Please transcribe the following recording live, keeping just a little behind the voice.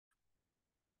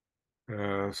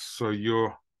So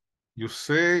you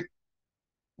say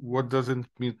what doesn't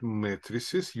meet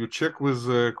matrices? You check with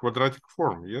the quadratic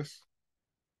form, yes?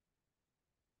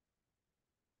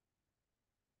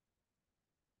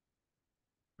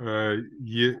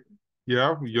 Yeah,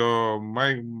 yeah. Your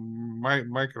my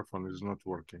microphone is not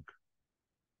working.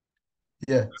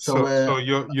 Yeah. So I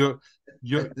think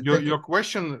your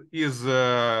question is,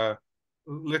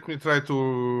 let me try to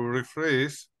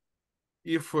rephrase.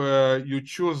 If you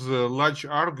choose large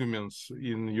arguments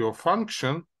in your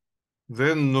function,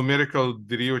 then numerical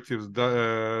derivatives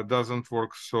doesn't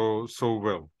work so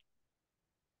well.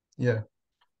 yeah.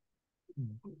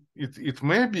 It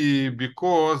may be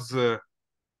because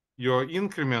your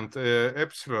increment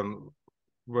epsilon,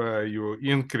 where you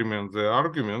increment the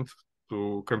argument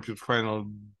to compute final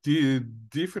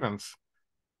difference,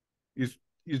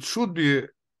 it should be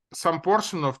some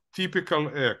portion of typical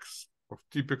x, of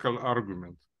typical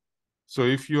argument. So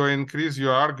if you increase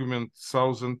your argument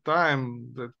 1,000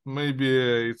 times, that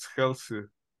maybe it's healthy.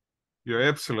 Your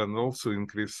epsilon also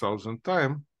increase 1,000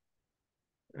 times,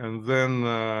 and then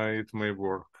it may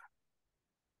work.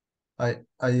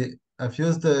 I've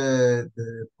used the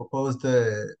proposed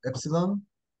epsilon,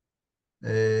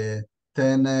 10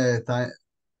 uh,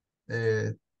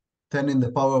 10 in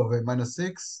the power of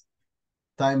 -6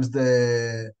 times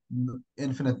the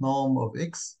infinite norm of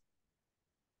x,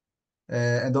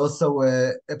 and also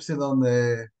epsilon,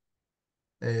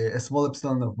 a small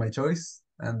epsilon of my choice,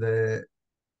 and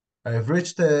I've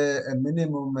reached a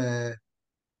minimum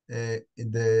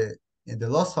in the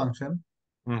loss function,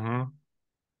 Mm-hmm.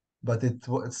 but it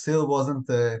still wasn't.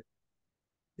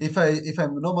 If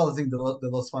I'm normalizing the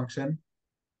loss function,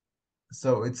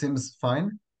 so it seems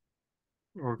fine.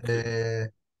 Okay. Uh,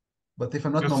 but if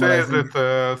I'm not You say normalizing,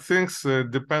 that things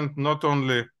depend not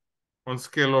only on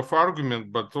scale of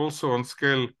argument, but also on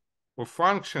scale of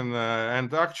function.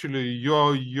 And actually,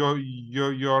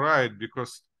 you're right,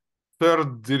 because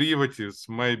third derivatives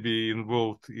may be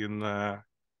involved in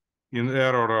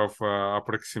error of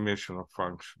approximation of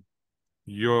function.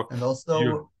 You and you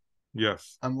also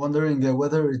yes. I'm wondering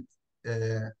whether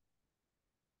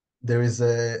there is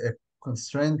a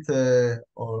constraint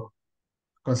or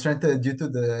constraint due to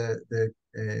the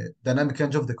dynamic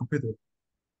range of the computer.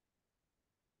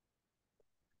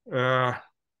 Uh,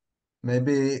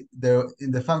 Maybe there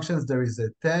in the functions there is a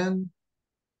 10,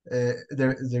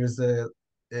 there is a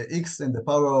x in the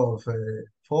power of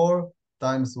 4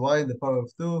 times y in the power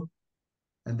of 2,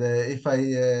 and if I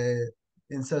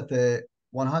insert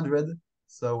 100,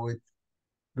 so it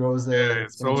grows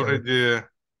it's exponentially. already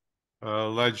a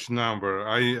large number.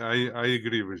 I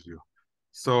agree with you.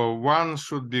 So one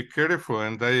should be careful,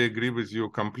 and I agree with you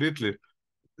completely.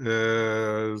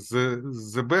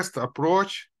 The best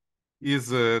approach is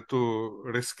to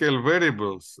rescale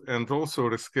variables and also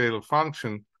rescale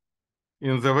function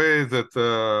in the way that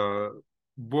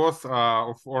both are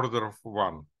of order of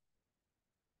one.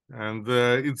 And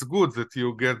it's good that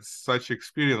you get such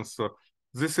experience. So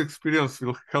this experience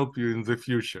will help you in the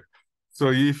future.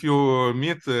 So if you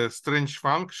meet a strange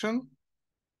function,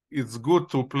 it's good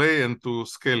to play and to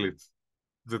scale it.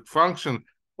 That function,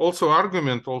 also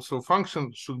argument, also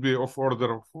function should be of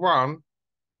order of one,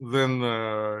 then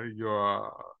you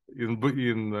are in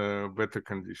better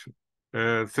condition.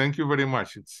 Thank you very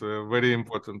much. It's a very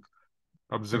important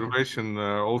Thank you. observation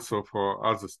also for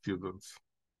other students.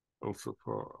 Also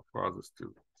for other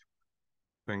students.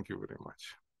 Thank you very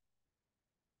much.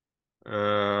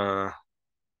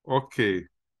 Okay.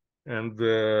 And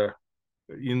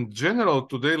in general,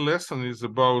 today's lesson is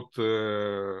about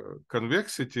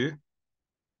convexity,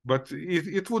 but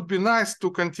it would be nice to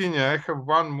continue. I have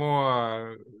one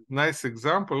more nice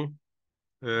example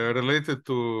related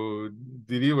to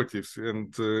derivatives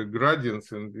and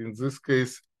gradients, and in this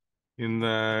case, in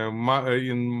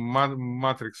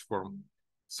matrix form.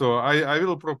 So I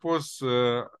will propose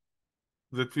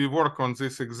that we work on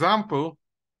this example.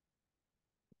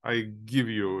 I give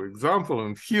you example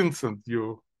and hints, and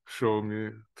you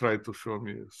try to show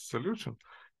me a solution.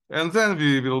 And then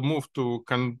we will move to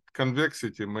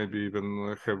convexity, maybe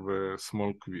even have a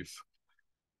small quiz.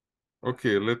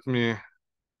 Okay, let me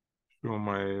show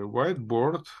my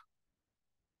whiteboard.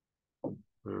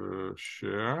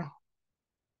 Share.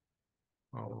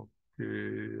 Okay,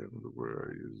 and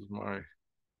where is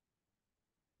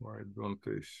why don't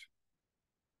I see?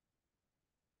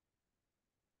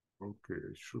 Okay,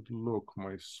 I should lock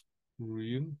my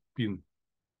screen, pin,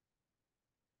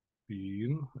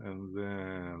 and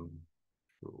then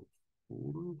show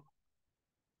full.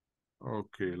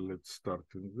 Okay, let's start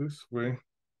in this way.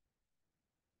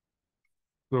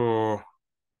 So,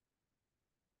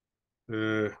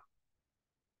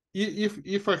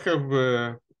 if I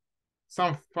have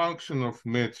some function of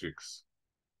matrix,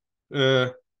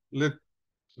 let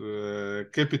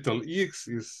capital X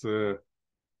is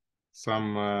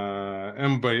some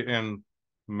m by n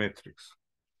matrix.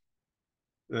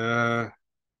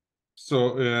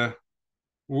 So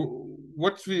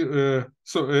what we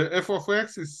f of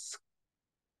x is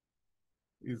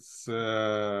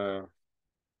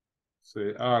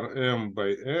say Rm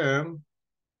by n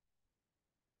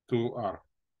to R.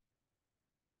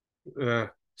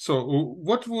 So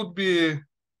what would be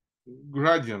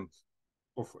gradient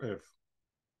of f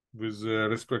with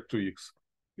respect to x?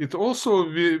 It also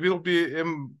will be a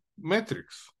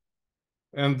matrix,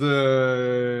 and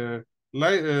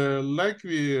like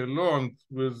we learned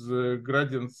with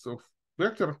gradients of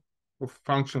vector of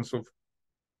functions of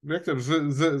vectors,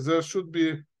 there should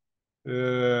be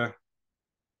the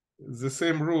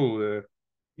same rule.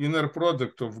 Inner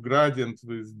product of gradient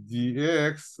with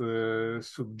dx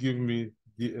should give me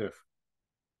df,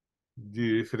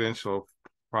 differential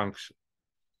function.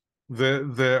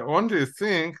 The only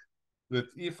thing that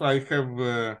if I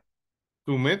have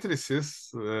two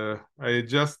matrices, I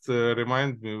just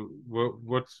remind me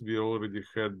what we already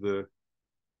had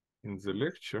in the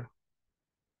lecture.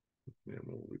 Let me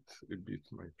move it a bit,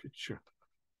 my picture.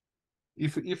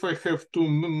 If I have two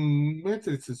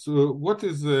matrices, what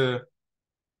is the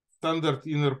standard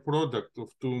inner product of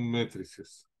two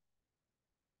matrices?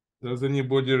 Does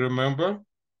anybody remember?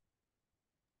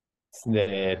 It's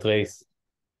the trace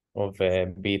of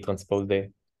B transpose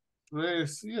A.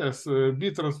 Trace, yes,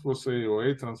 B transpose A or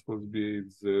A transpose B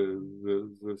is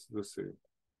the same.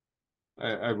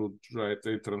 I would write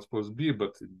A transpose B,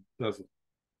 but it doesn't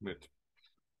matter.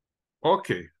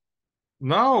 Okay,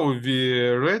 now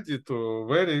we're ready to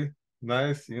very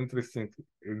nice, interesting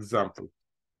example.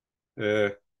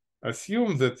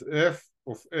 Assume that f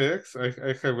of x, I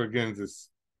have again this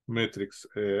matrix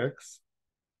x,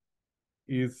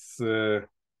 is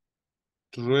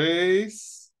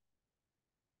trace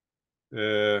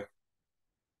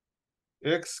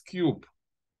x cube.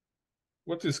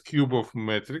 What is cube of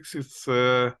matrix? It's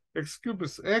x cube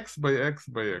is x by x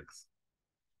by x.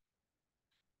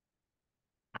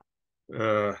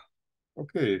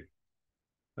 Okay,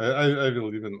 I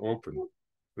will even open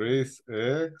trace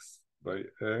x by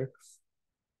x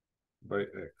by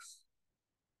x.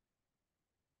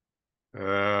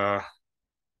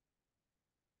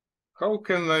 How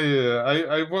can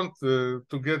I want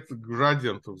to get the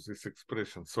gradient of this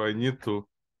expression, so I need to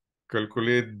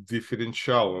calculate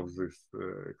differential of this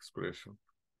expression.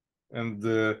 And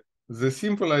the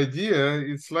simple idea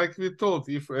is like we told,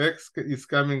 if x is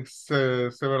coming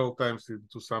several times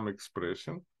into some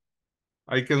expression,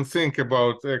 I can think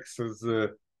about x as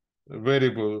a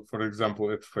variable, for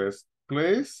example, at first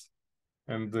place,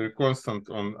 and the constant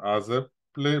on other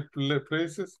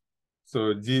places.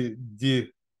 So df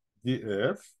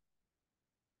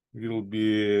will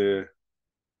be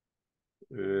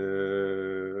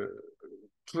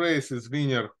trace is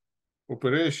linear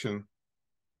operation.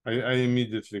 I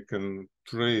immediately can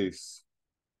trace,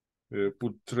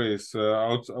 put trace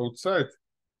outside.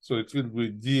 So it will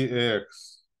be dx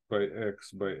by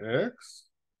x by x.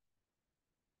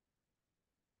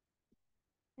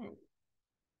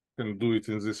 Can do it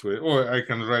in this way, or I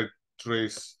can write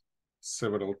trace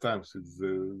several times. It's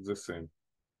the same.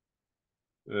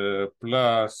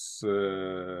 Plus,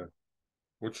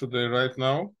 what should I write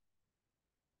now?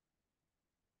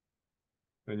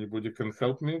 Anybody can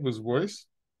help me with voice?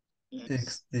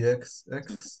 X dx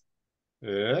x.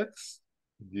 X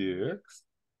dx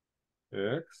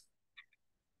x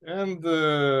and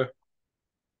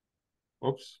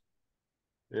oops,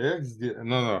 x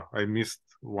no, I missed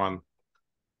one.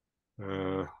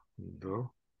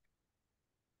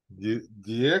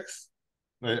 Dx,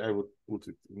 I would put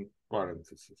it in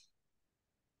parentheses,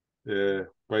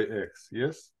 by x,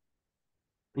 yes,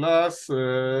 plus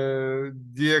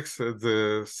dx at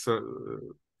the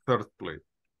third plate.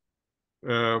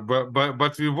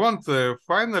 But we want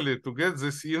finally to get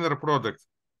this inner product.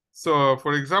 So,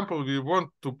 for example, we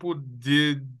want to put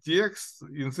dx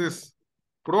in this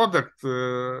product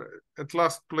at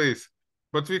last place,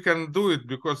 but we can do it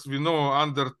because we know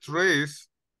under trace,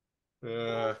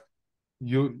 you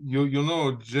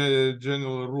know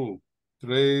general rule.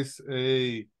 Trace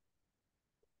a,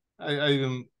 I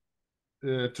even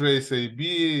trace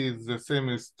AB is the same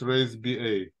as trace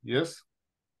BA. Yes,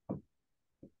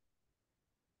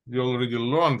 we already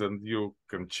learned, and you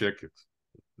can check it.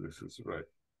 This is right.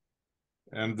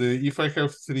 And if I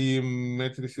have three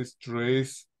matrices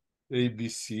trace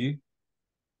ABC,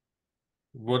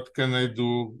 what can I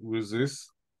do with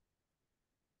this?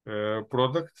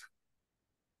 product.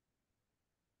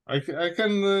 I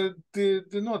can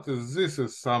denote this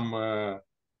as some I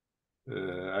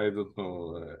don't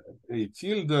know, A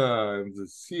tilde and the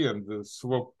C and the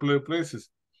swap places.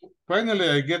 Finally,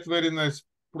 I get very nice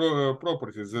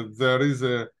properties that there is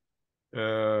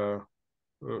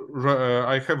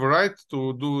I have a right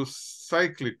to do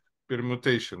cyclic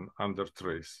permutation under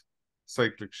trace,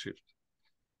 cyclic shift.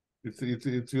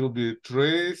 It will be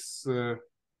trace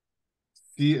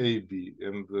CAB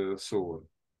and so on.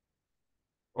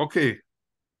 Okay,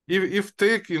 if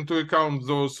take into account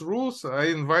those rules, I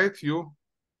invite you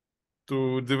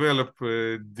to develop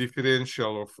a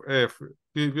differential of f.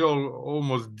 We all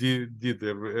almost did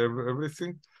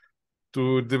everything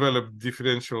to develop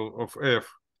differential of f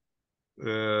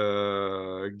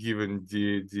given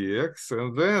dx,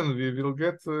 and then we will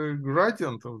get a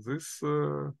gradient of this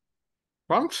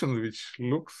function, which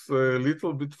looks a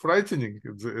little bit frightening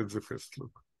at the first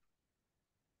look.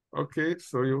 Okay,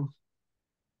 so you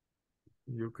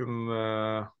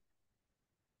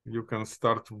can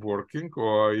start working,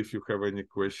 or if you have any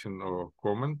question or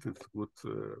comment, it's good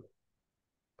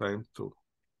time to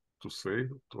say,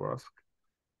 to ask.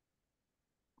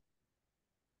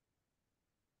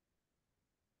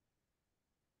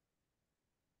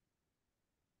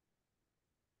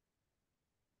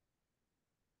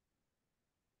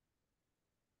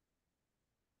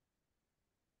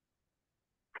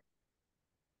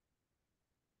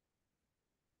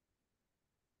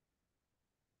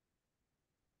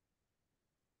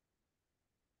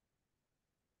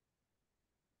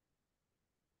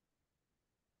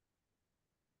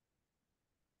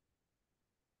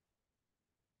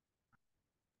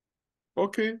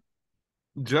 Okay,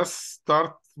 just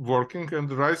start working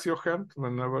and raise your hand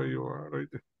whenever you are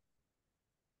ready.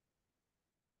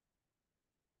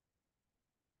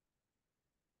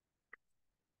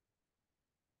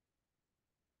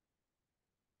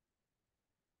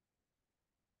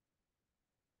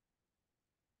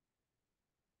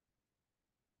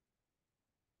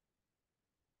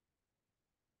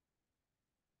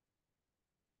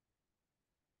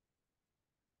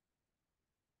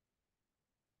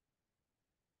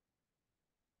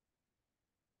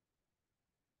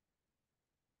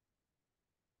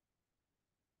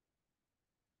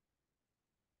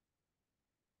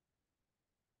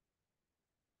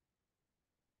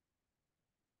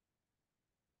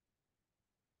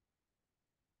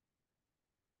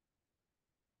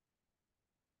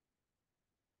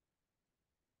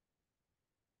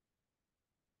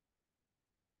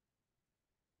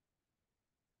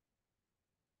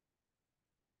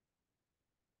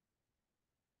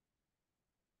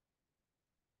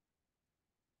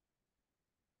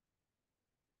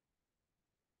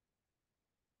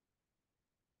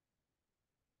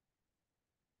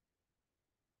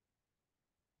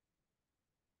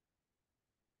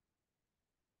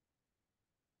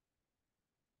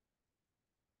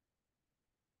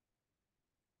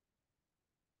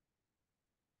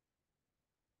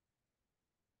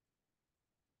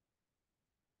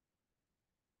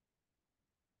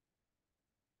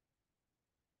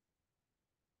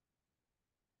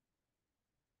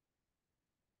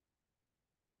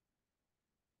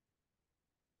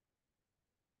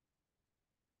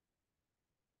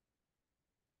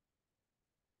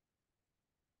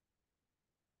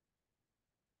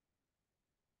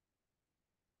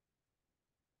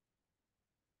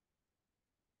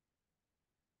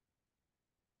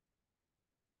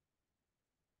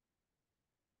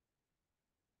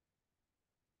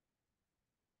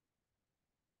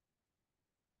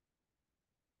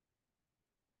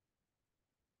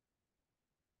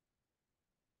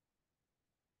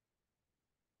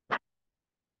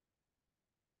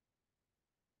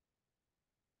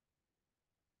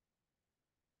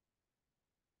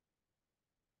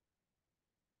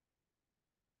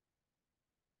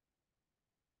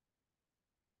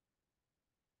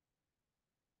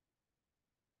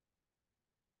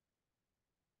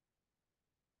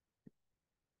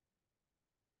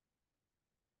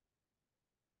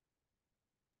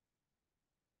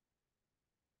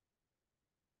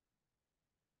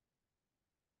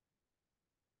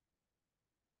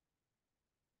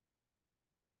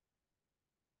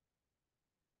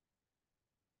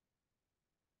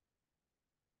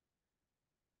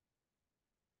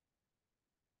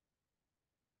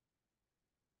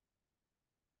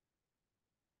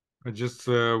 I just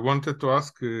wanted to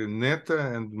ask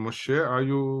Neta and Moshe, are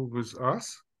you with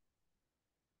us?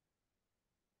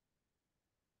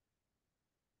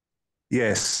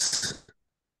 Yes.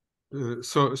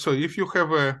 So if you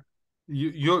have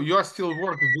you are still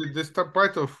working. This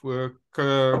part of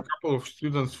couple of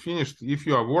students finished. If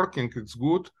you are working, it's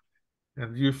good.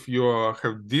 And if you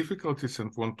have difficulties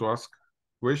and want to ask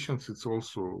questions, it's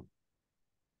also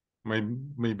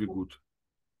maybe good.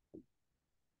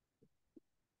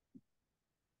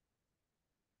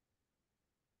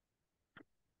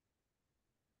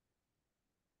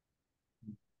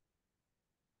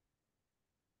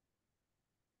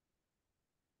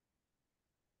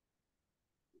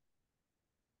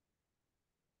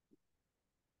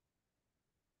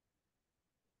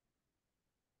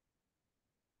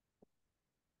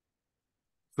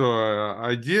 So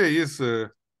idea is to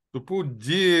put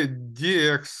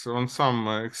dx on some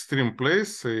extreme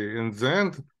place in the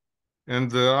end,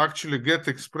 and actually get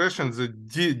expression that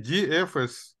df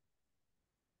is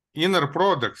inner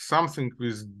product, something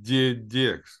with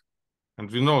dx. And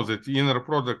we know that inner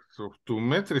product of two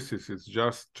matrices is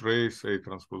just trace A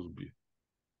transpose B.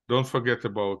 Don't forget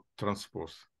about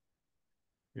transpose.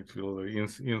 It will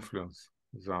influence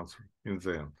the answer in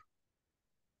the end.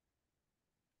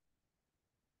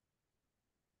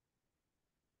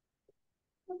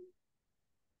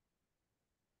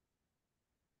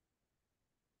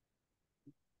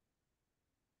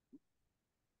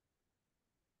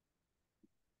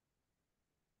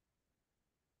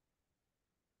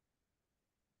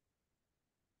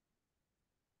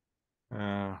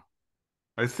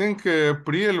 I think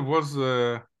Priel was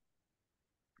the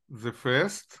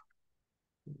first.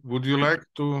 Would you like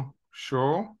to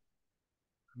show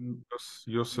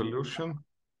your solution?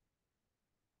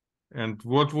 And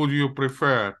what would you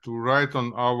prefer, to write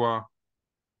on our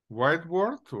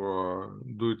whiteboard or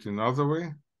do it in other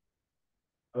way?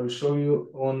 I'll show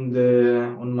you on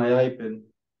my iPad.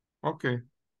 Okay,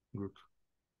 good.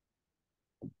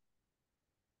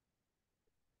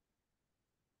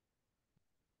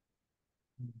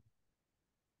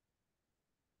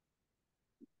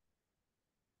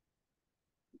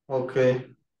 Okay.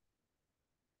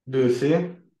 Do you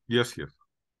see? Yes, yes.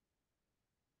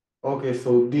 Okay,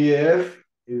 so DF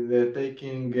is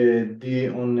taking D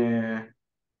on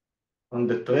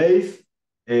the trace.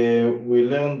 We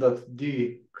learned that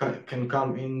D can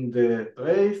come in the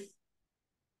trace,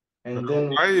 and then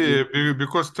Why?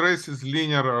 Because trace is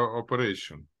linear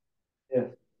operation.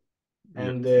 yes,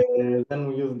 and Yes. then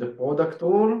we use the product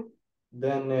rule,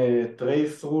 then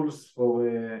trace rules for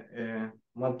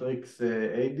matrix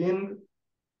aiding,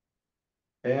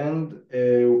 and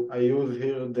I use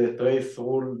here the trace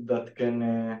rule that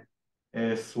can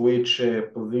switch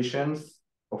positions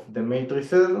of the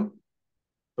matrices.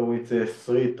 So it's a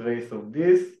 3 trace of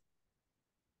this.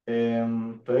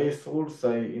 Trace rules,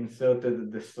 I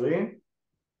inserted the 3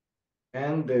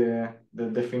 and the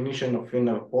definition of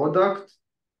inner product.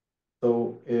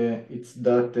 So it's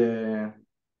that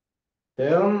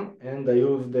term, and I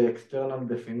use the external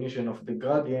definition of the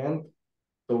gradient.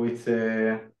 So it's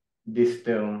this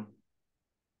term.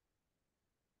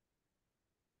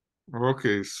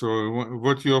 Okay, so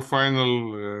what your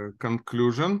final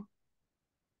conclusion?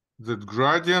 That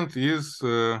gradient is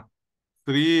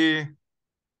 3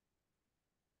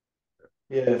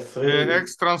 Yes,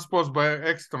 x transpose by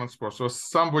x transpose. So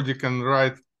somebody can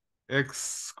write x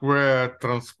squared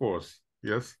transpose.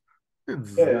 Yes,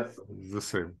 it's yes. the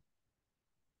same.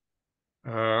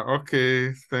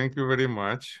 Okay, thank you very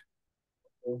much.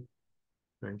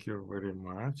 Thank you very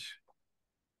much.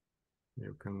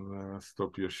 You can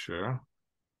stop your share.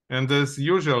 And as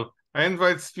usual, I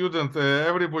invite students,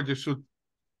 everybody should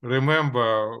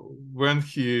remember when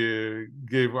he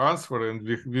gave answer, and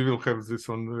we will have this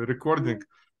on recording.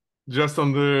 Just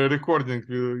on the recording,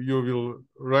 you will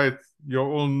write your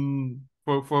own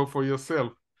for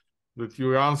yourself that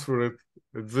you answer it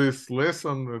at this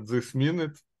lesson, at this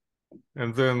minute,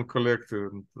 and then collect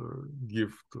and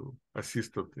give to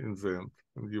assistant in the end,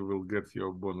 and you will get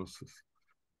your bonuses.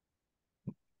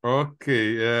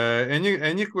 Okay.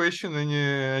 Any question?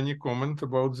 Any comment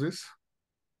about this?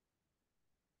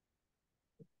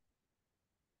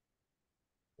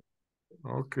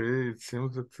 Okay, it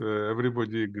seems that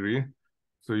everybody agree.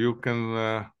 So you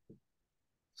can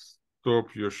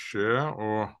stop your share,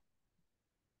 or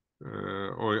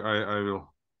I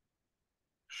will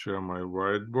share my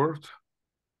whiteboard.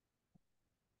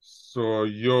 So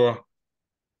your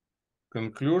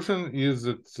conclusion is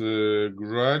that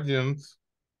gradient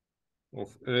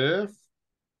of f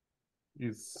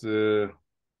is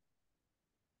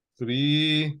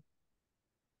 3x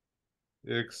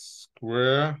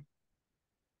squared.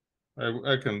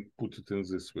 I can put it in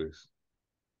this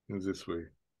way.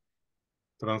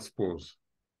 Transpose.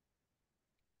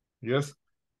 Yes,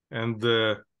 and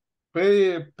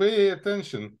pay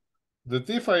attention that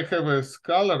if I have a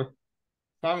scalar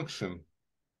function,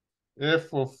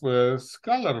 f of a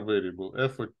scalar variable,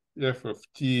 f of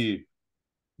t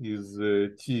is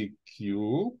t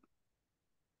cube,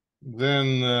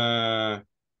 then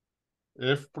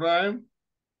f prime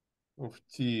of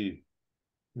t,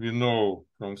 we know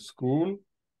from school,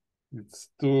 it's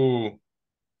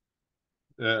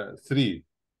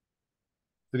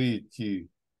 3t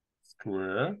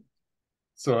square.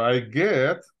 So I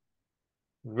get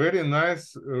very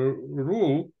nice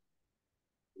rule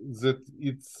that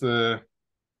it's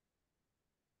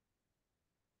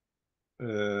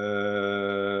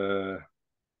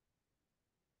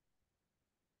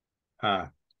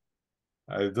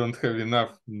I don't have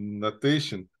enough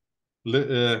notation.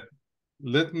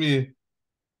 Let me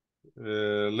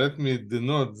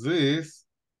denote this.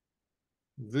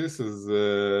 This is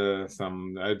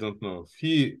some, I don't know,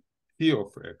 phi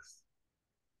of x.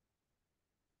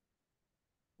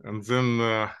 And then,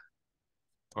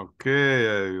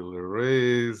 okay, I will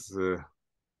erase.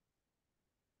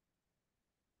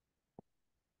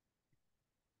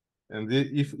 And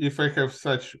if I have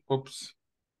such, oops,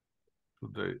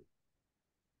 should I?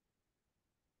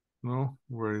 No,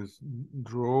 where is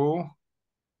draw?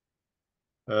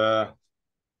 I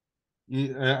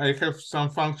have some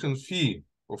function phi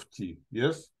of t,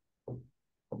 yes?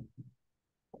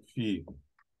 Phi.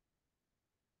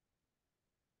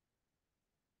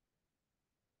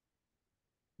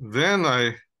 Then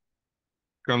I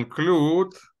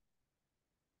conclude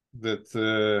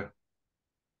that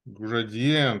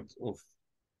gradient of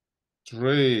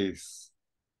trace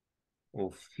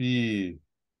of phi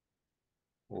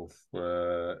of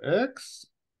x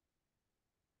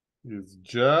is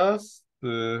just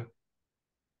phi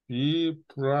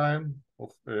prime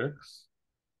of x.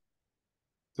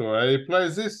 So I apply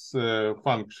this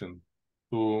function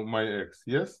to my x,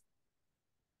 yes?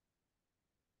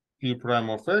 Phi prime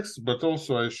of x, but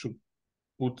also I should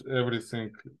put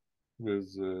everything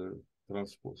with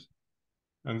transpose.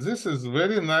 And this is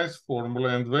very nice formula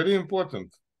and very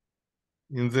important.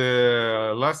 In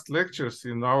the last lectures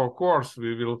in our course,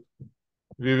 we will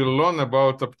learn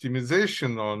about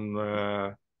optimization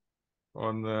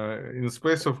in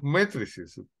space of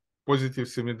matrices, positive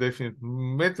semi-definite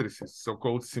matrices,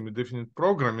 so-called semi-definite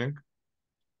programming.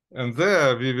 And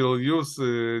there we will use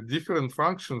different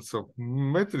functions of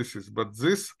matrices, but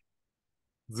this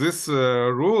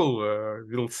rule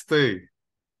will stay.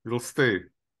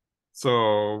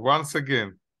 So once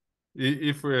again,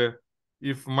 if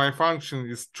my function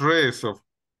is trace of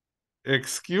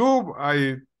x cube,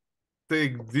 I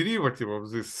take derivative of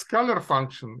this scalar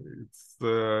function, it's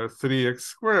 3x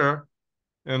squared,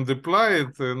 and apply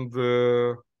it and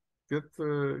get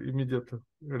immediate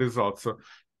result. So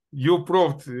you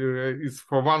proved it's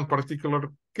for one particular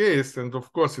case, and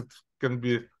of course it can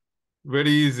be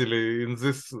very easily in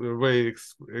this way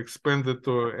expanded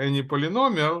to any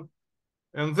polynomial,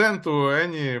 and then to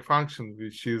any function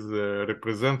which is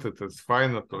represented as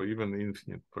finite or even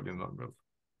infinite polynomial.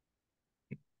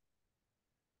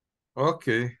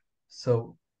 Okay.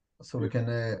 So we can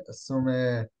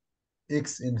assume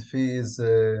x in phi is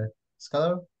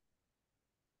scalar.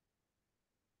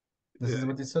 This is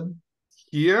what you said?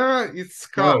 Here it's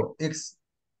scalar. No, x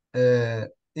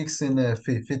in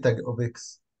phi tag of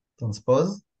x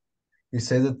transpose. You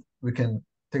say that we can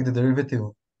take the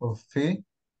derivative of phi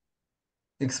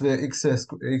x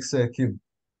cube.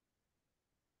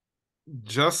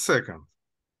 Just a second.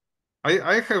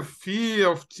 I have phi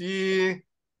of t,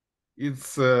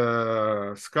 it's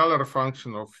a scalar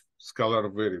function of scalar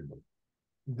variable.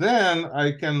 Then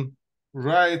I can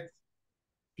write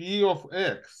phi of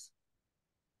x.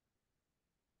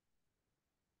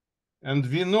 And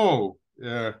we know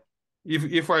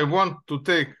if I want to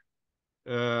take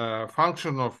a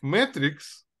function of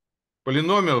matrix,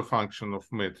 polynomial function of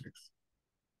matrix,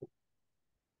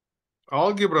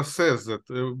 algebra says that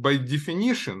by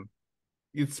definition,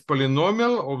 it's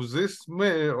polynomial of this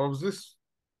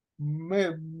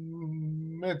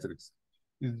matrix.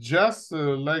 It's just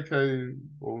like I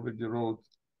already wrote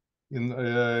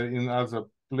in other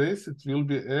place. It will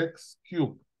be x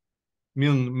cubed.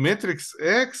 Mean matrix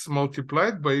x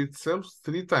multiplied by itself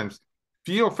 3 times.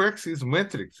 Phi of x is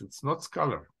matrix. It's not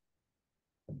scalar.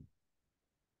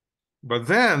 But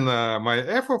then my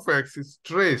f of x is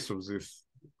trace of this.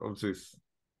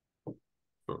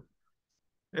 So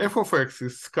f of x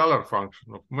is scalar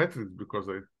function of matrix because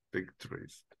I take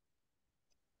trace.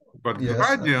 But Yes,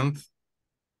 gradient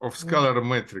of scalar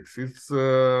matrix, it's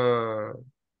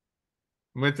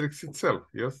matrix itself,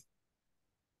 yes?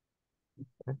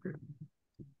 Okay.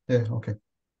 Yeah, okay.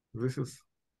 This is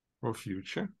for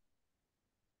future.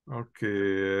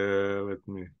 Okay, let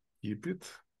me keep it.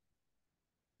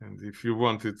 And if you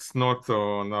want, it's not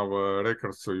on our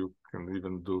record, so you can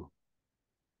even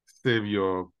save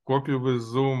your copy with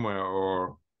Zoom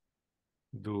or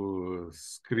do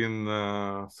screen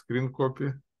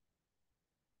copy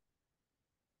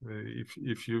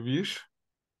if you wish.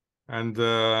 And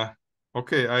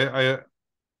okay,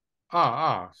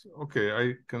 okay,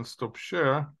 I can stop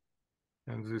share,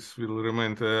 and this will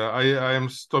remain. I am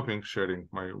stopping sharing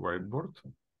my whiteboard.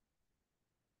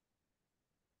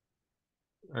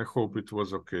 I hope it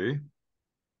was okay.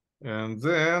 And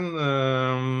then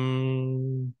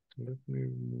let me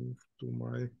move to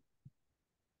my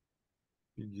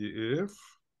PDF.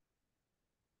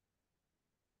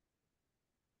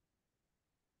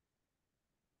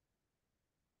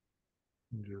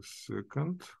 Just a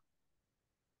second.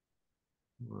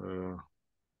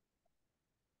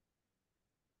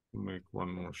 Make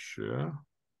one more share.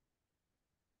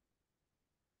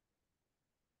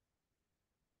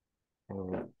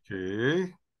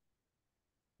 Okay.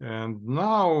 And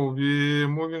now we're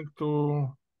moving to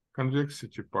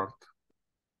convexity part.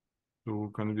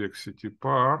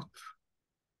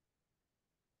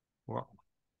 Wow.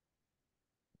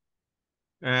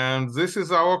 And this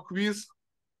is our quiz.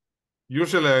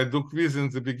 Usually I do quiz in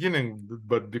the beginning,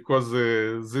 but because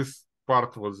this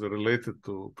part was related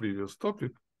to previous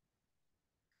topic,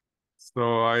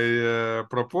 so I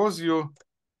propose you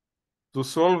to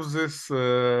solve this.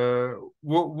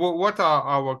 What are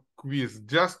our quiz?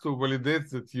 Just to validate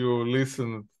that you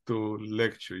listen to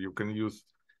lecture. You can use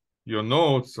your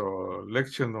notes or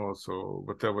lecture notes or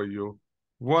whatever you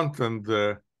want and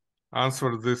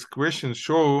answer this question.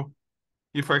 Show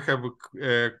if I have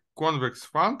a convex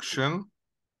function.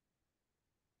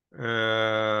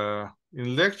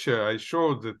 In lecture, I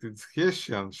showed that its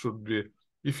Hessian should be,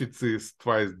 if it is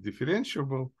twice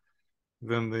differentiable,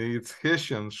 then its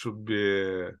Hessian should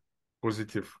be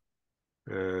positive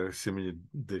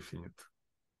semi-definite.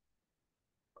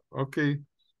 Okay,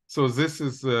 so this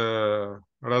is a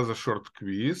rather short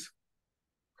quiz.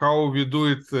 How we do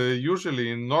it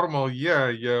usually in normal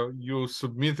year, you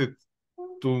submit it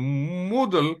to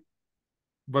Moodle,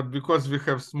 but because we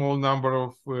have small number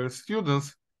of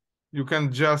students, you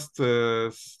can just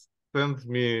send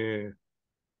me,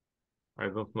 I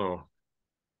don't know,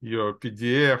 your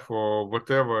PDF or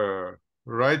whatever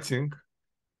writing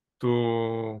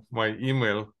to my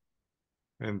email,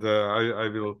 and I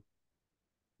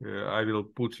will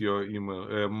put your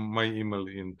email, my email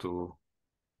into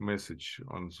message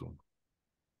on Zoom.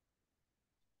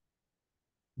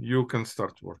 You can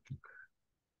start working.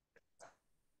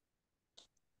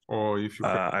 Or if you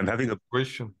have I'm having a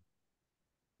question,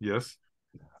 yes.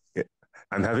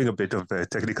 I'm having a bit of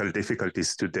technical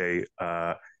difficulties today.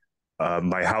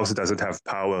 My house doesn't have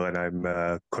power, and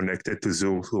I'm connected to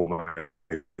Zoom through my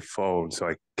phone, so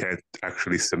I can't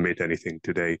actually submit anything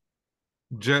today.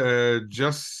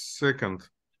 Just second.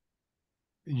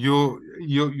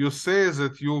 You say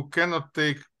that you cannot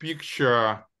take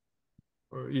picture.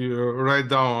 You write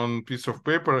down on piece of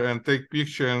paper and take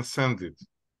picture and send it.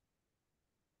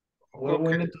 Where we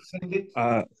Okay. need to send it?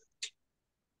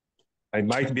 I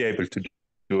might be able to do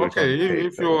it Okay, on paper.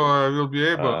 if you will be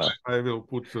able, I will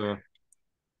put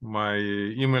my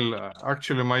email.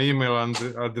 Actually, my email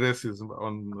address is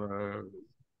on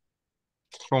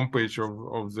homepage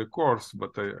of the course,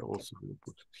 but I also will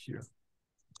put it here.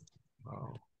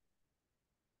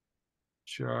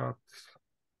 Chat.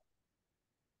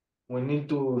 We need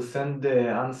to send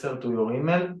the answer to your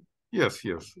email. Yes,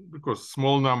 because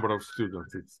small number of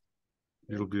students,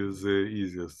 it will be the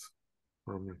easiest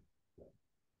for me.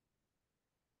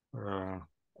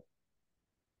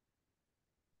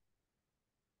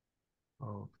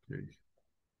 Okay.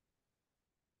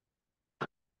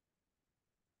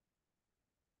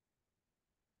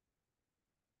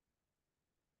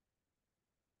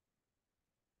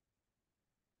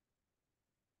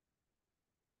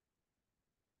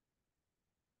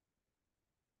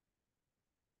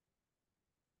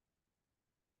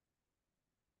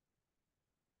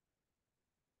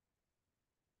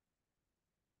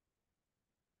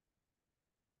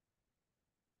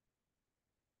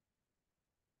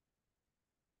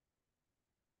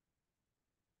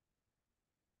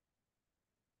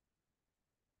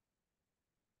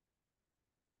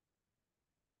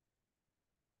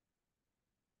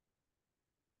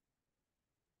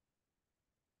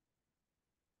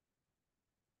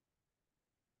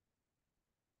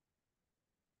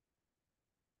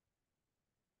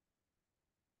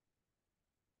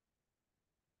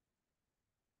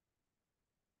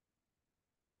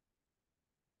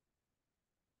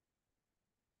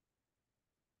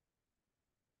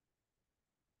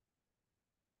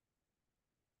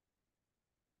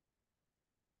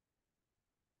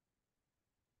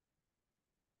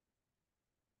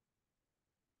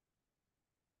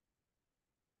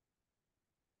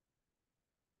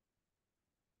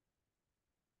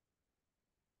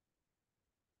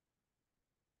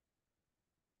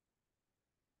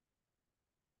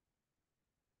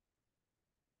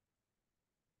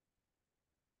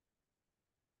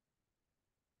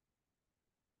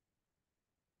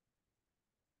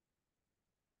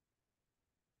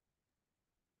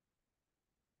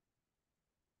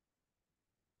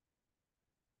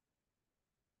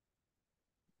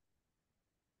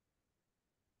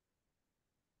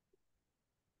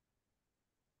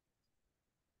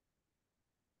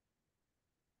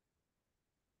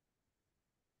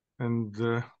 And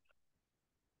okay.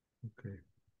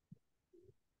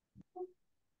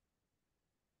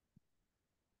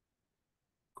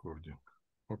 Recording.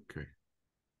 Okay.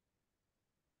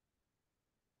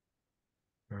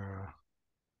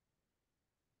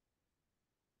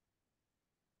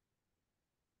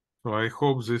 So I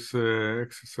hope this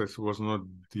exercise was not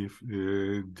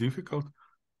difficult.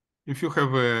 If you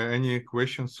have any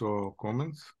questions or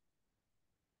comments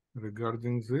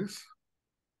regarding this,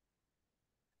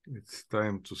 it's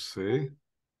time to say.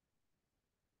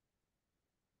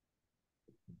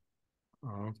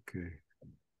 Okay.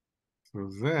 So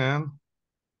then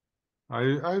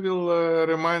I will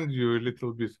remind you a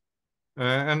little bit.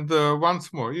 And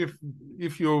once more,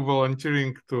 if you're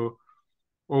volunteering to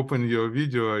open your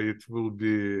video, it will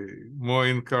be more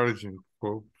encouraging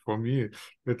for me.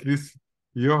 At least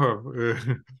Yoav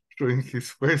showing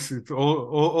his face, it's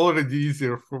already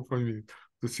easier for me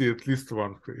to see at least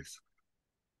one face.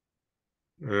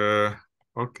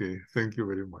 Okay, thank you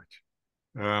very much.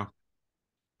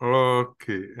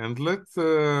 Okay, and let's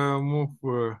move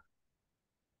to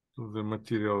the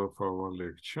material of our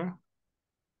lecture.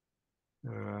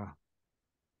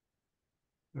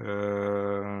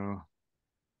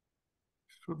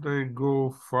 Should I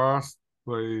go fast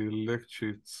by lecture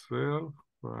itself?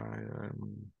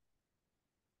 I'm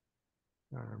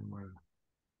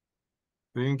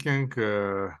thinking.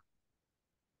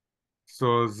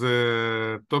 So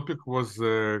the topic was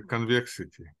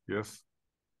convexity, yes?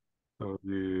 So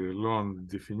we learned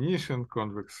definition,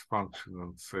 convex function,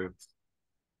 and sets.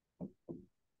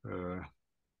 Where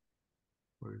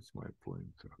is my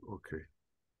pointer? Okay.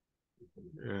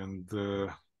 And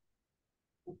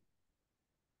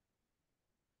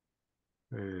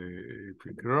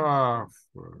epigraph,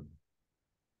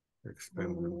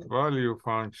 extended value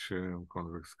function,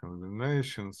 convex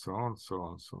combination, so on, so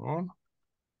on, so on.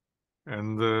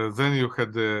 And then you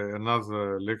had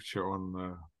another lecture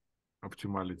on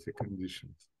optimality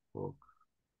conditions for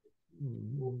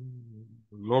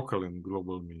local and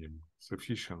global minimum,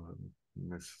 sufficient and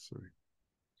necessary.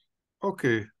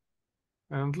 Okay,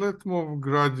 and let's move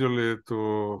gradually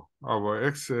to our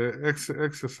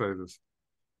exercises.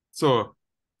 So,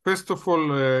 first of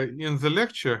all, in the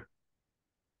lecture,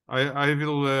 I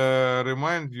will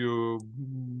remind you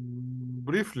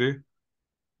briefly.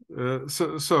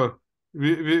 So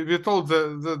we told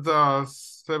that there are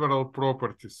several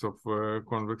properties of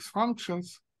convex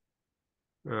functions.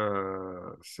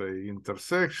 Say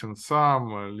intersection,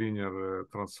 sum, linear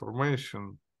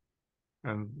transformation,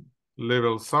 and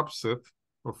level subset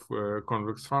of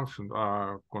convex function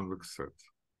are convex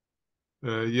sets.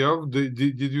 Yeah,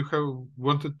 did you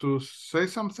wanted to say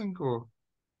something or?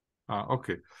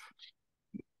 Okay.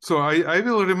 So I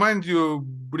will remind you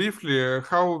briefly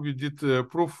how we did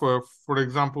proof, for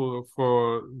example,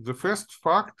 for the first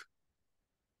fact,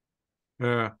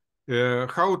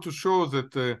 how to show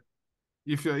that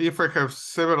if I have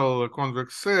several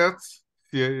convex sets,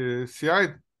 Ci,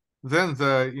 then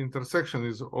the intersection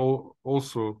is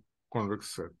also convex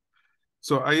set.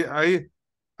 So I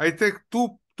take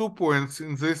two points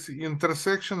in this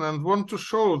intersection and want to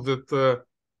show that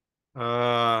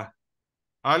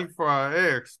alpha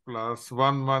x plus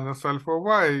 1 minus alpha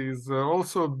y is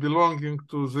also belonging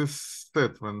to this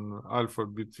set when alpha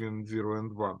between 0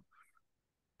 and 1.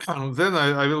 And then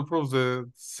I will prove the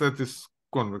set is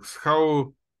convex.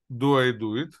 How do I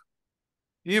do it?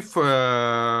 If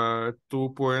 2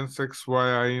 points x,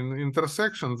 y are in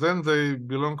intersection, then they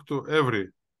belong to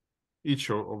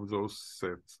each of those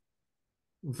sets.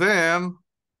 Then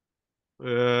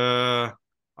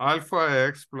alpha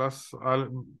x plus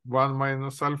 1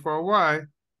 minus alpha y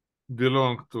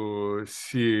belong to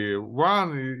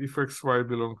C1 if xy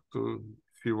belong to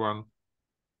C1.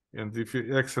 And if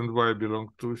x and y belong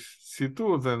to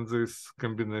C2, then this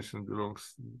combination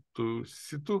belongs to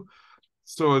C2.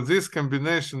 So this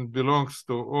combination belongs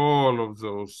to all of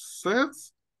those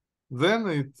sets. Then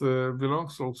it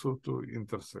belongs also to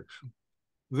intersection.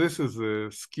 This is the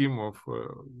scheme of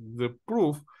the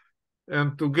proof.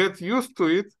 And to get used to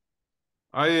it,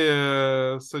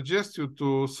 I suggest you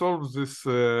to solve this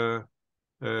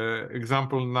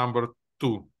example number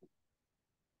 2.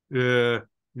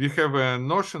 We have a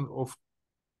notion of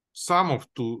sum of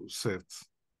two sets.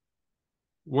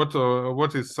 What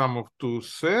is sum of two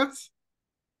sets?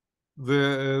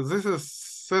 This is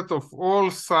set of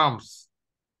all sums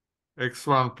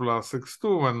x1 plus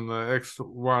x2 when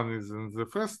x1 is in the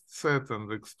first set and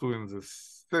x2 in the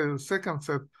second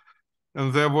set.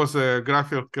 And there was a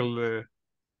graphical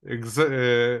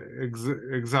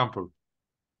example.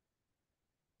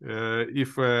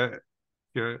 If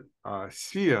here are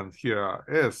C and here are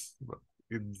S, but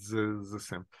it's the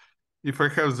same. If I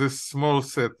have this small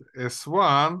set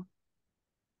S1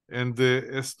 and the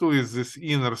S2 is this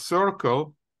inner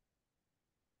circle,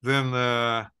 then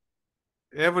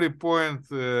every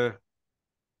point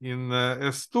in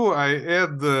S2 I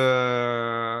add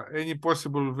any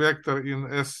possible vector in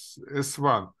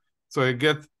S1. So I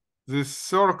get this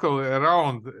circle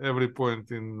around every point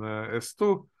in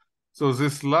S2. So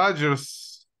this larger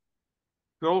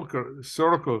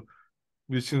circle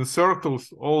which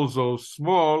encircles all those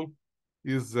small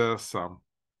is the sum.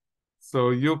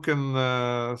 So you can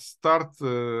start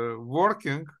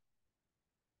working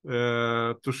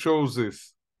to show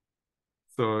this.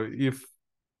 So if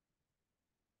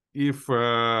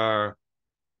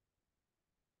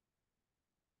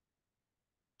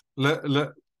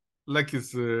like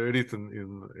it's written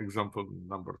in example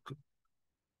number 2.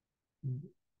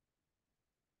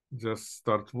 Just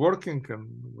start working, and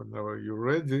whenever you're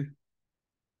ready,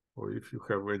 or if you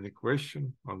have any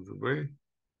question on the way,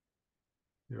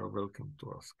 you are welcome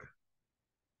to ask.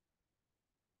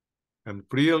 And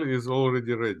Priel is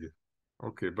already ready.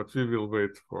 Okay, but we will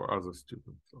wait for other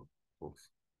students also.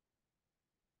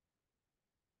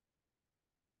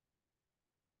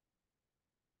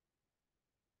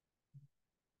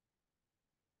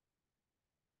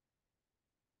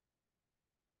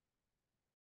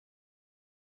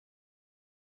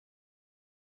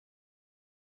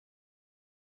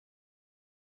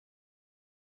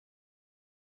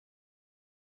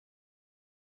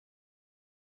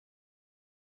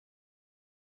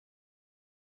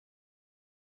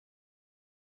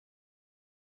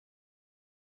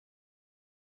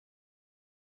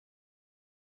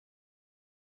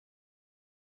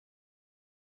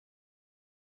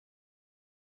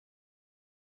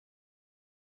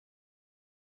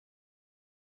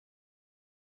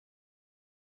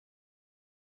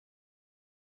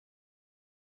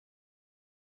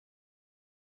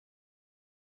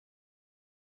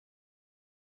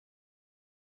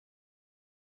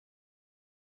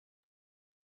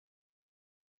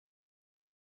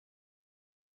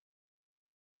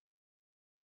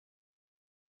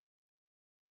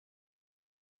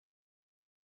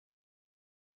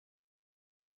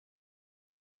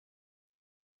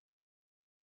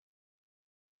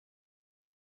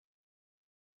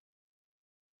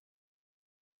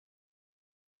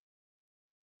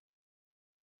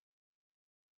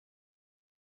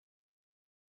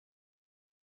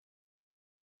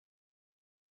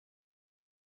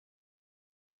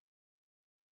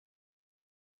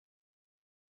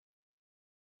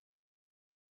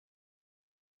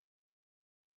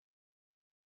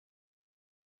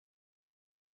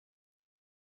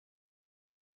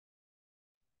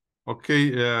 Okay,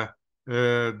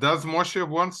 does Moshe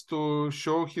wants to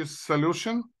show his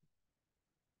solution?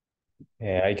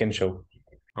 I can show.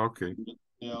 Okay.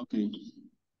 Yeah, okay.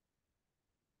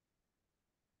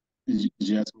 Did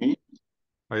you ask me?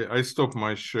 I stop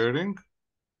my sharing,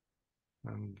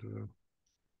 and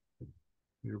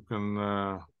you can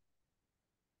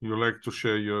you like to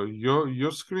share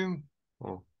your screen?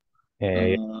 Oh,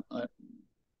 I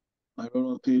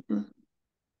wrote on paper.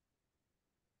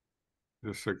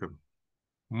 just a second.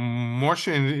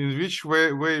 Moshe, in which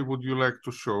way would you like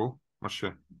to show,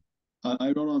 Moshe?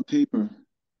 I wrote on paper.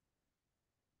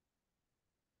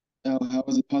 How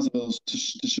is it possible to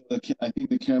show that? I think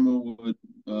the camera would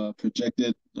project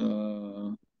it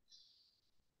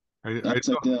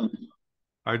upside down.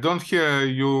 I don't hear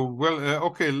you well.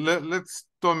 Okay, let's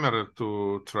Tomer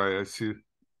to try. I see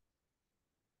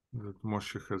that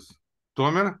Moshe has.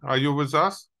 Tomer, are you with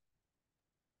us?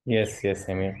 Yes,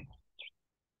 I'm here.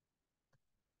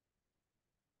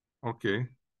 Okay.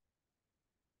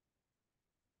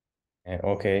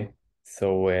 Okay,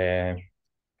 so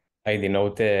I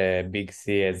denote big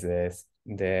C as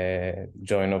the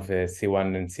join of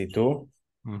C1 and C2.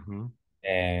 Mm-hmm.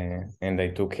 And I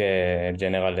took a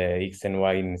general X and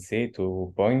Y in C,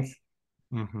 2 points.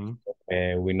 Mm-hmm.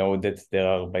 We know that there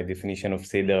are, by definition of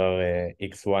C, there are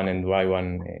X1 and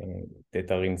Y1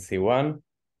 that are in C1,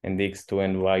 and X2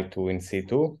 and Y2 in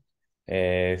C2.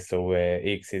 So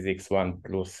X is X1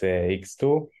 plus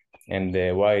X2, and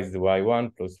Y is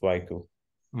Y1 plus Y2.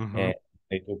 Mm-hmm.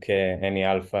 I took any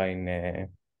alpha in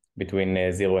between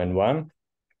 0 and 1.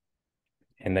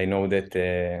 And I know that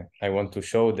I want to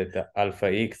show that alpha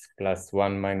x plus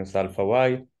 1 minus alpha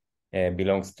y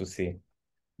belongs to C.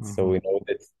 Mm-hmm. So we know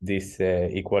that this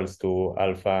equals to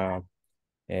alpha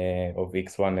of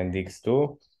x1 and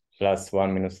x2 plus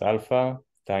 1 minus alpha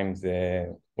times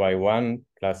y1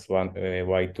 plus 1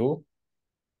 y2.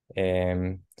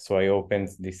 So I opened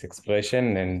this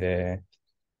expression and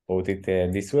wrote it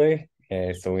this way.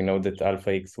 So we know that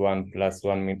alpha x1 plus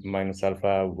 1 minus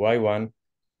alpha y1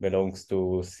 belongs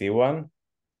to C1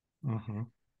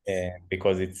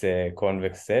 because it's a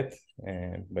convex set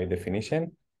by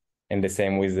definition. And the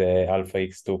same with alpha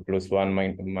x2 plus 1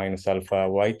 minus alpha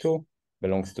y2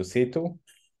 belongs to C2.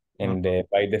 And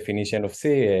by definition of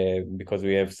C, because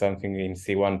we have something in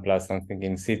C1 plus something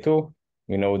in C2,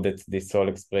 we know that this whole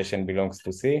expression belongs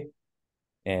to C.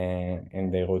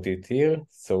 And I wrote it here.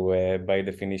 So by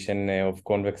definition of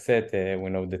convex set, we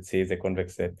know that C is a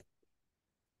convex set.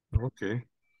 Okay.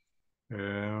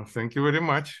 Thank you very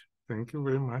much. Thank you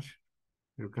very much.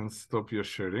 You can stop your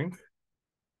sharing.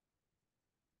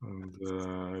 And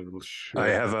I will share. I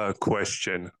have a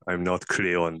question. I'm not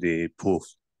clear on the proof.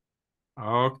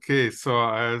 Okay, so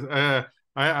I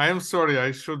am sorry.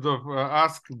 I should have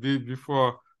asked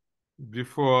before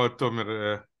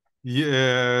Tomer.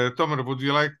 Tomer, would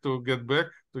you like to get back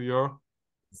to your?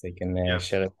 So I can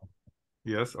share it.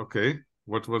 Yes. Okay.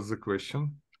 What was the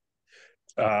question?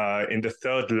 In the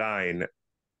third line,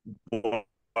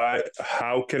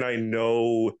 how can I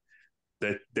know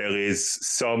that there is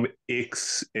some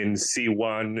x in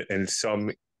C1 and some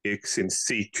x in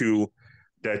C2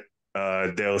 that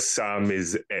their sum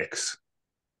is x?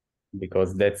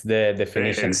 Because that's the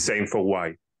definition. And same for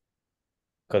y.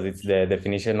 Because it's the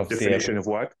definition of Definition C. of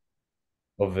what?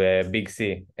 Of big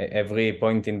C. Every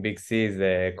point in big C is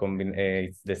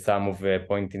it's the sum of a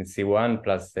point in C1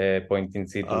 plus a point in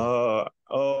C2.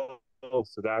 So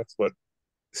that's what.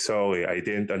 Sorry, I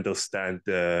didn't understand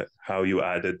how you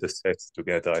added the sets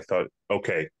together. I thought,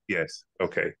 okay, yes,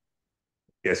 okay.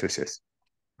 Yes.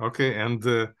 Okay, and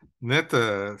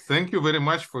Neta, thank you very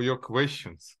much for your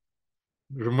questions.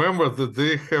 Remember that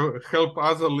they help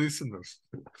other listeners.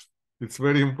 It's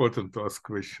very important to ask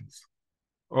questions.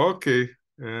 Okay,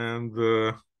 and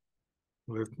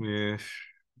let me,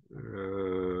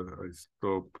 I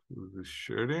stop the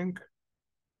sharing.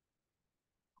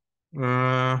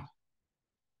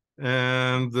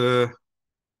 And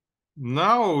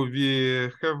now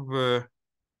we have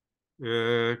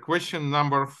question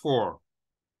number 4.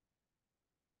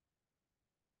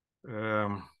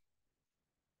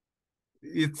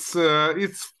 It's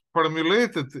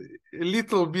formulated a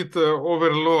little bit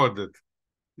overloaded.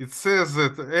 It says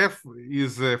that f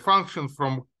is a function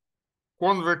from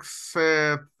convex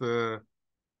set to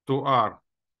R.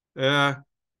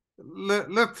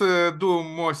 Let's do a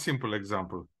more simple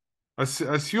example.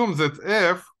 Assume that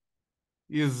f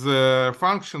is a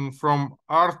function from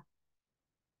R,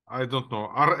 I don't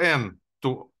know, Rn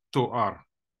to R,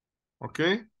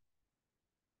 okay?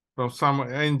 From some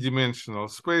n-dimensional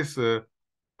space,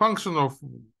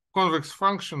 convex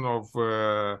function of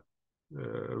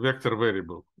vector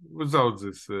variable without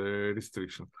this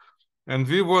restriction. And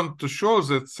we want to show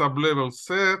that sublevel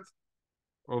set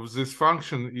of this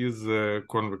function is a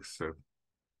convex set.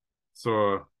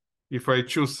 So if I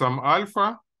choose some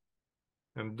alpha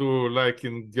and do like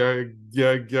in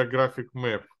geographic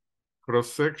map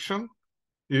cross section,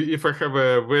 if I have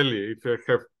a value, if I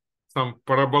have some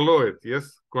paraboloid,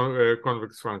 yes,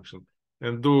 convex function,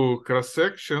 and do cross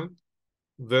section,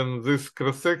 then this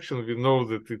cross section we know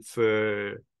that it's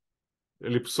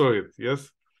ellipsoid,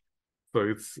 yes, so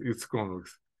it's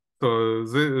convex. So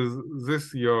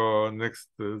this is your next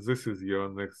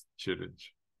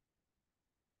challenge.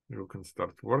 You can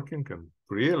start working, and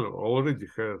Priel already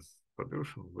has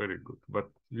solution, very good. But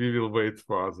we will wait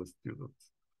for other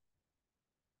students.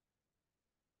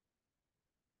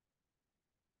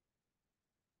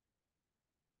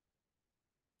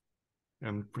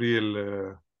 And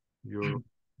Priel, you're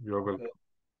welcome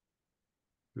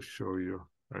to show your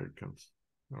icons.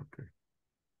 Okay.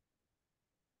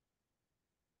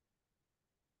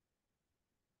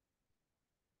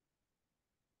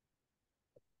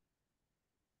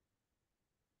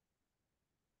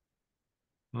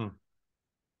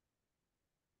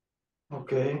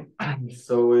 Okay,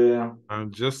 so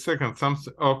just a second.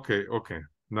 Okay.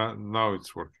 Now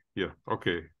it's working. Yeah.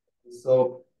 Okay.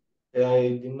 so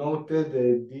I denoted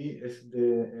D as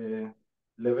the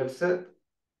level set,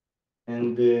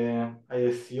 and I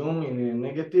assume in a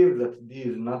negative that D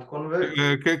is not convex.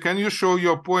 Can you show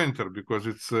your pointer, because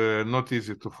it's not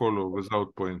easy to follow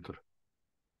without pointer?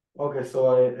 Okay,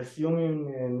 so I assume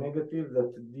in a negative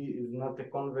that D is not a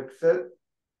convex set.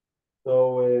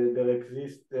 So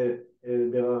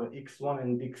there are x1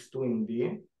 and x2 in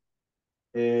D,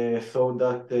 so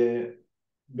that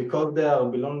because they are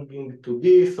belonging to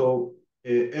D, so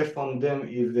f on them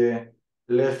is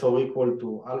less or equal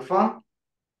to alpha,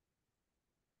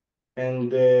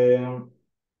 and the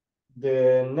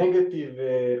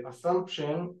negative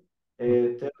assumption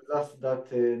tells us that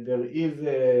there is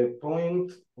a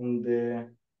point on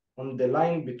the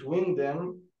line between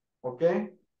them, okay,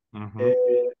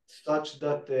 such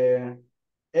that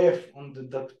f on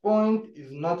that point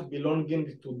is not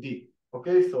belonging to D.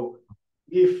 Okay, so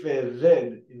if z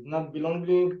is not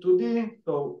belonging to D,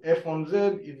 so f on z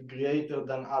is greater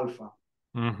than alpha.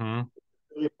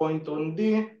 Every point on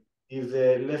D is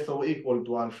less or equal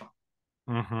to alpha.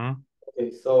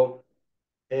 Okay, so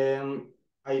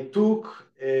I took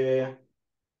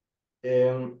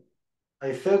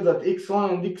I said that x1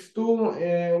 and x2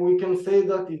 we can say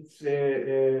that it's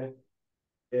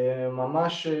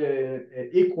ממש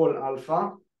equal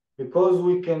alpha because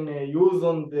we can use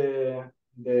on the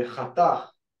חתך,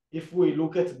 if we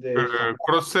look at the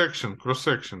cross section,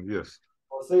 yes.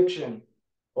 cross section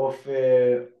of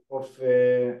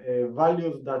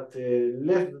values that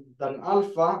less than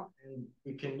alpha, and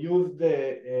we can use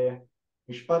the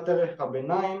משפט ערך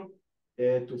הביניים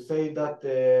to say that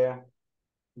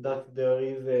there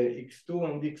is x2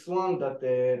 and x1 that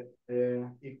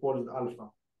equals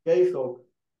alpha. Okay, so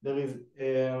there is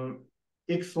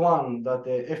x1 that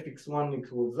fx1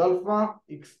 equals alpha,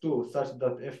 x2 such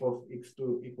that f of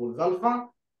x2 equals alpha.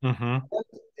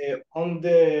 On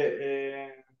the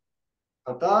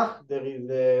חתך, there is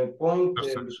a point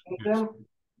between them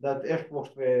that f of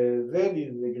z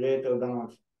is greater than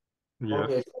alpha. Yes.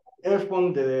 Okay, so f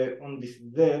on this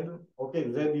z, okay,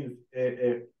 z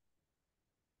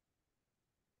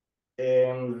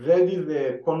is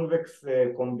a convex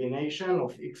combination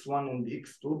of x1 and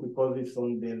x2 because it's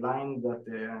on the line that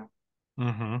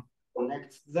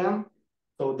connects them.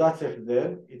 So that's fz.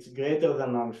 It's greater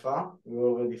than alpha. We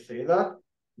already say that.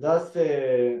 That's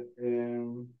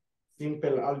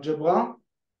simple algebra.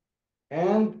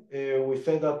 And we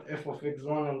say that f of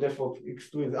x1 and f of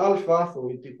x2 is alpha, so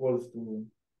it equals to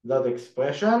that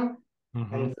expression.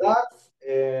 And that's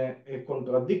a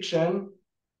contradiction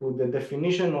to the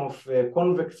definition of a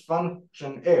convex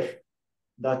function f,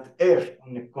 that f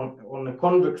on a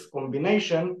convex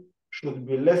combination should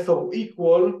be less or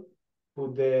equal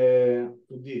to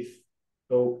this.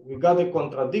 So we got a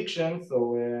contradiction, so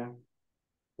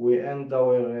we end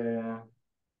our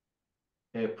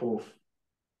proof.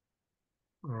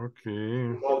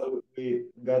 Okay. Because we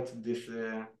got this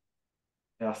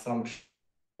assumption,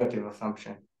 negative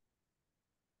assumption.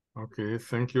 Okay,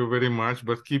 thank you very much.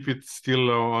 But keep it still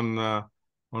on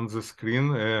the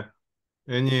screen.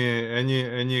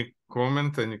 Any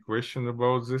comment, any question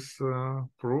about this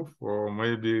proof, or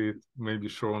maybe it may be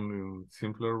shown in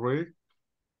simpler way?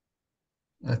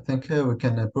 I think we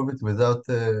can prove it without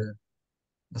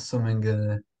assuming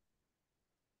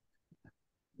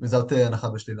without הנחה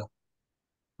בשלילה.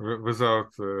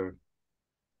 Without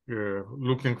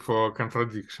looking for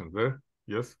contradiction there.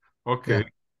 Yes. Okay.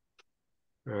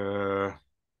 Yeah.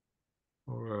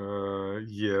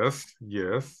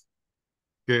 Yes.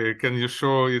 Can you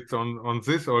show it on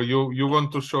this, or you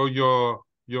want to show your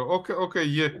okay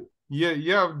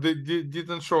yeah they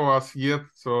didn't show us yet,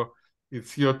 so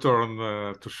it's your turn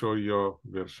to show your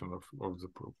version of the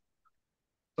proof.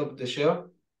 Stop the share.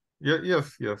 Yeah,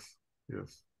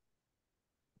 yes.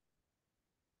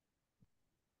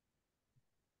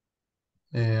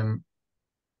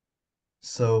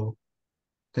 So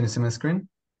can you see my screen?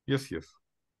 Yes.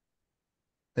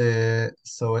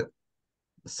 So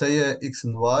say x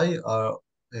and y are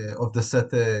of the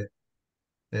set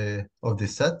of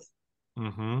this set.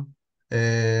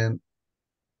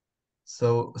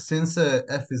 So since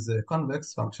f is a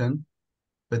convex function,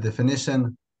 by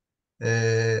definition,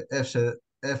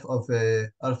 f of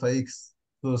alpha x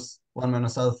plus 1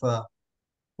 minus alpha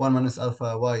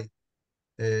y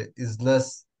is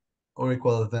less or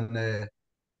equal than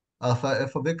alpha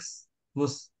f of x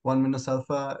plus 1 minus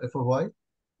alpha f of y.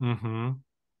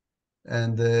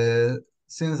 And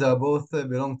since they are both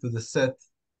belong to the set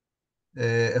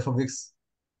f of x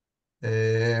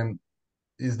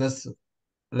is less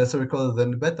or equal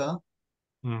than beta,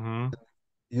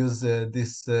 use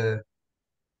this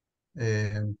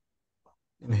in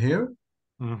here,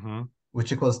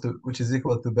 which is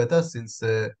equal to beta, since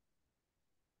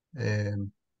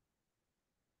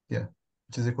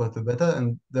which is equal to beta,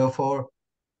 and therefore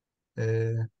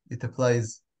it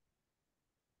applies.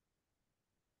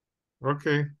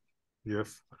 Okay.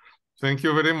 Yes. Thank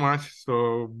you very much.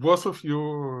 So both of you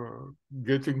are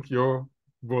getting your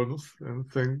bonus, and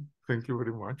thank you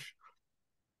very much.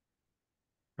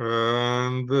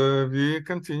 And we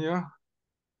continue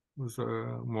with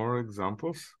more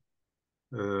examples.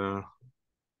 Where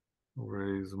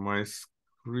is my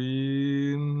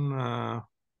screen?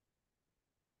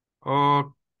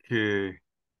 Okay.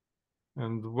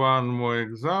 And one more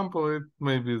example, it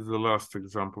may be the last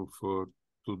example for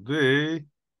today.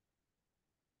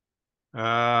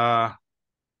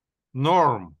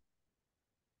 Norm.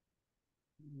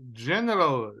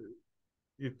 General,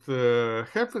 it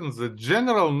happens the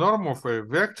general norm of a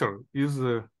vector is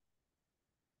a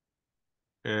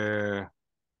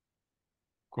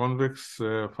convex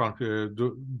function.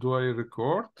 Do I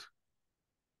record?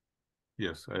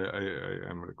 Yes, I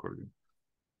am recording.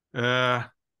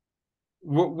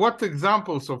 What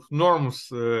examples of norms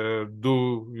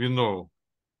do we know?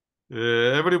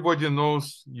 Everybody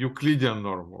knows Euclidean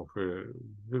norm of a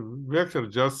vector,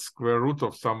 just square root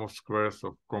of sum of squares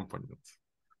of components.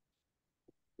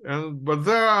 But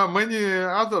there are many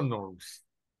other norms.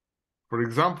 For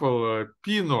example,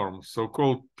 P norm,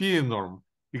 so-called P norm.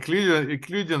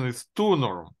 Euclidean is 2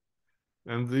 norm.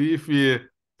 And if we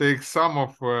take sum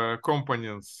of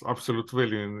components, absolute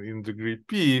value in degree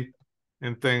P,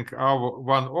 and take our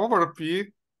 1 over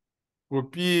P, for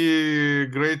P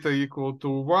greater or equal to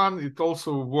 1, it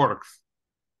also works.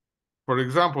 For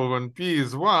example, when P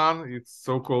is 1, it's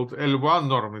so-called L1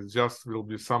 norm. It just will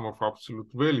be sum of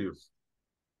absolute values.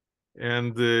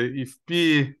 And if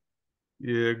P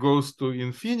goes to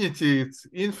infinity, it's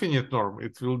infinite norm.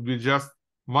 It will be just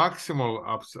maximal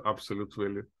absolute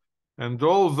value. And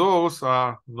all those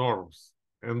are norms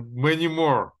and many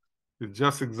more. It's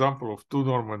just example of 2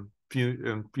 norm and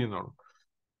P norm.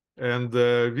 And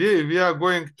we are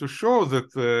going to show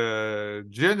that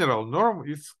general norm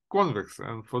is convex.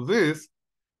 And for this,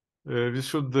 we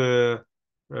should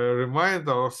remind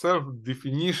ourselves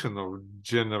definition of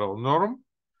general norm.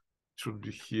 It should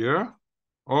be here.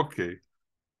 Okay.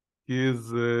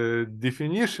 His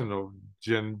definition of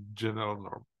general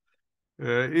norm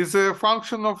is a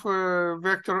function of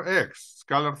vector x,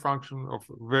 scalar function of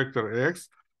vector x,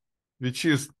 which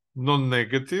is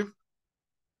non-negative.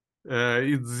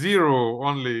 It's 0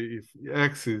 only if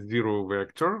x is 0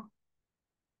 vector.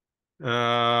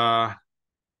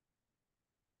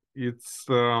 It's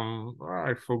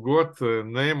I forgot the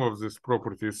name of this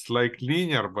property. It's like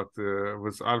linear, but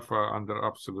with alpha under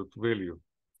absolute value.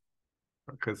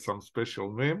 It has some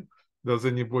special name. Does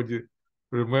anybody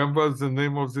remember the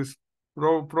name of this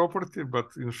property? But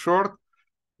in short,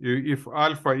 if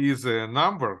alpha is a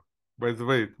number, by the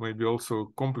way, it may be also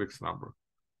a complex number,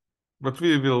 but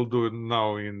we will do it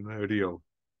now in real.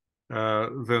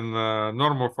 Then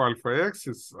norm of alpha x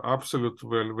is absolute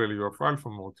value of alpha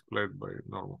multiplied by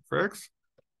norm of x.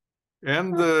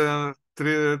 And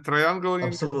triangle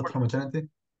Absolute homogeneity.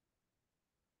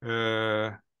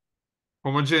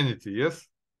 Homogeneity, yes?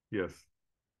 Yes.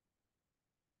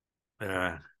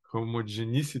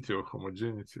 Homogeneity or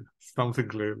homogeneity, something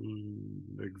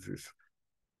like this.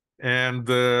 And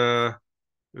the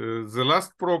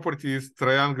last property is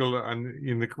triangle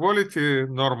inequality,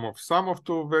 norm of sum of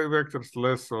 2 vectors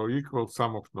less or equal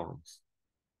sum of norms.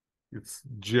 Its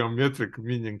geometric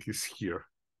meaning is here.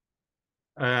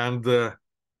 And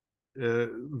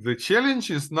the challenge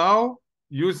is now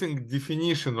using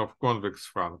definition of convex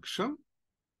function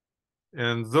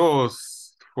and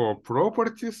those 4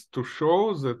 properties to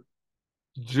show that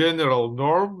general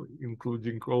norm,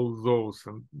 including all those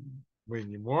and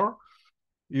many more,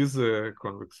 is a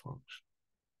convex function.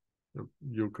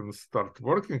 You can start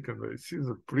working, and I see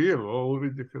that Priya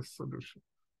already has solution.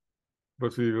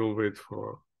 But we will wait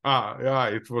for... yeah,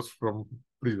 it was from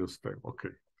previous time.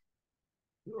 Okay.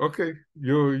 Okay,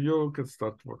 you can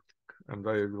start working. And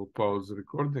I will pause the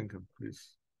recording, and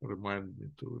please remind me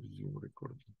to resume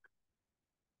recording.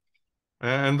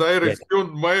 And I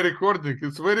resumed my recording.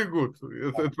 It's very good.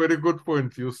 It's a very good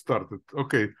point you started.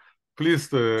 Okay, please,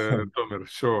 Tomer,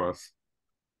 show us.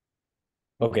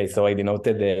 Okay, so I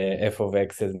denoted the f of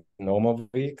x as norm of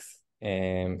x,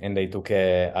 and I took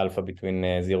alpha between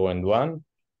 0 and 1,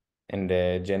 and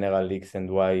general x and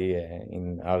y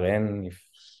in Rn if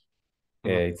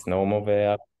it's norm of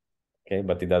R. Okay,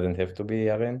 but it doesn't have to be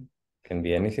Rn, it can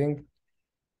be anything.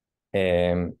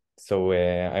 So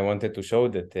I wanted to show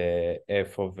that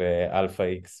f of alpha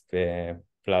x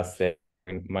plus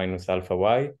minus alpha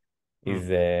y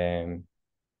is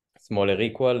smaller or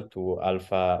equal to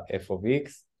alpha f of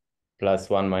x plus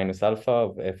 1 minus alpha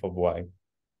of f of y.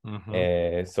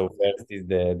 So first is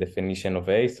the definition of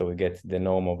A, so we get the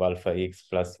norm of alpha x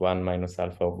plus 1 minus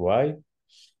alpha of y.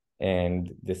 And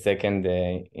the second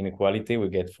inequality we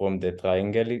get from the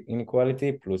triangle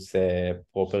inequality plus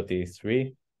property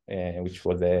 3, which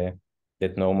was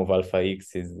that norm of alpha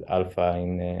x is alpha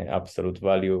in absolute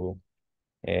value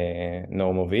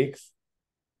norm of x.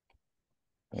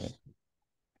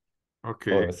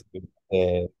 Okay. So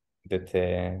that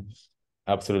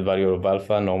absolute value of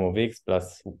alpha, norm of x,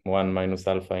 plus 1 minus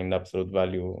alpha in the absolute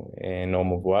value,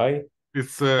 norm of y.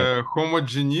 It's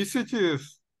homogeneity,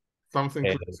 something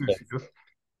like this, Yes. yes?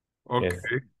 Okay.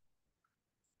 Yes.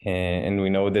 And we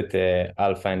know that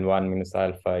alpha and 1 minus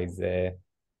alpha is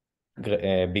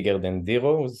bigger than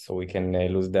 0, so we can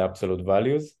lose the absolute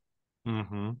values.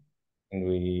 Mm-hmm. And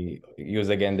we use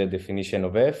again the definition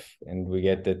of f, and we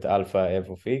get that alpha f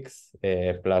of x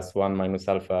plus 1 minus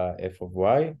alpha f of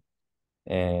y.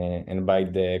 And by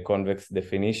the convex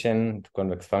definition,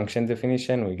 convex function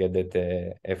definition, we get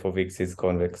that f of x is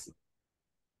convex.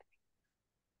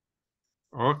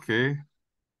 Okay.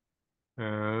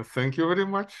 Thank you very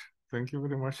much. Thank you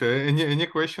very much. Any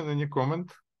question, any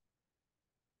comment?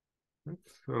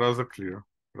 It's rather clear.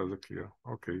 Rather clear.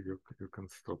 Okay, you can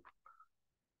stop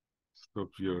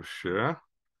your share.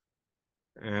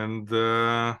 And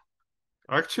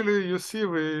actually, you see,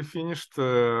 we finished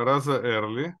rather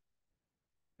early.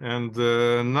 And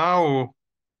now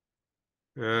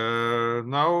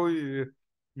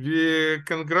we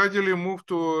can gradually move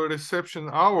to reception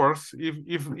hours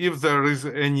if there is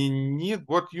any need.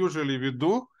 What usually we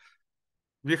do,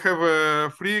 we have a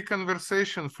free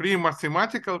conversation, free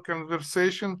mathematical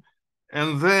conversation,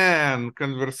 and then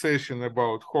conversation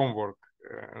about homework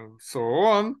and so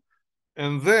on,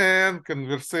 and then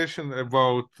conversation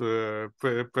about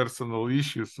personal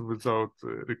issues without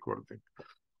recording.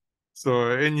 So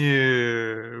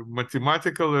any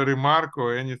mathematical remark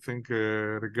or anything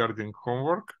regarding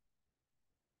homework?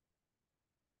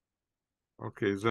 Okay, then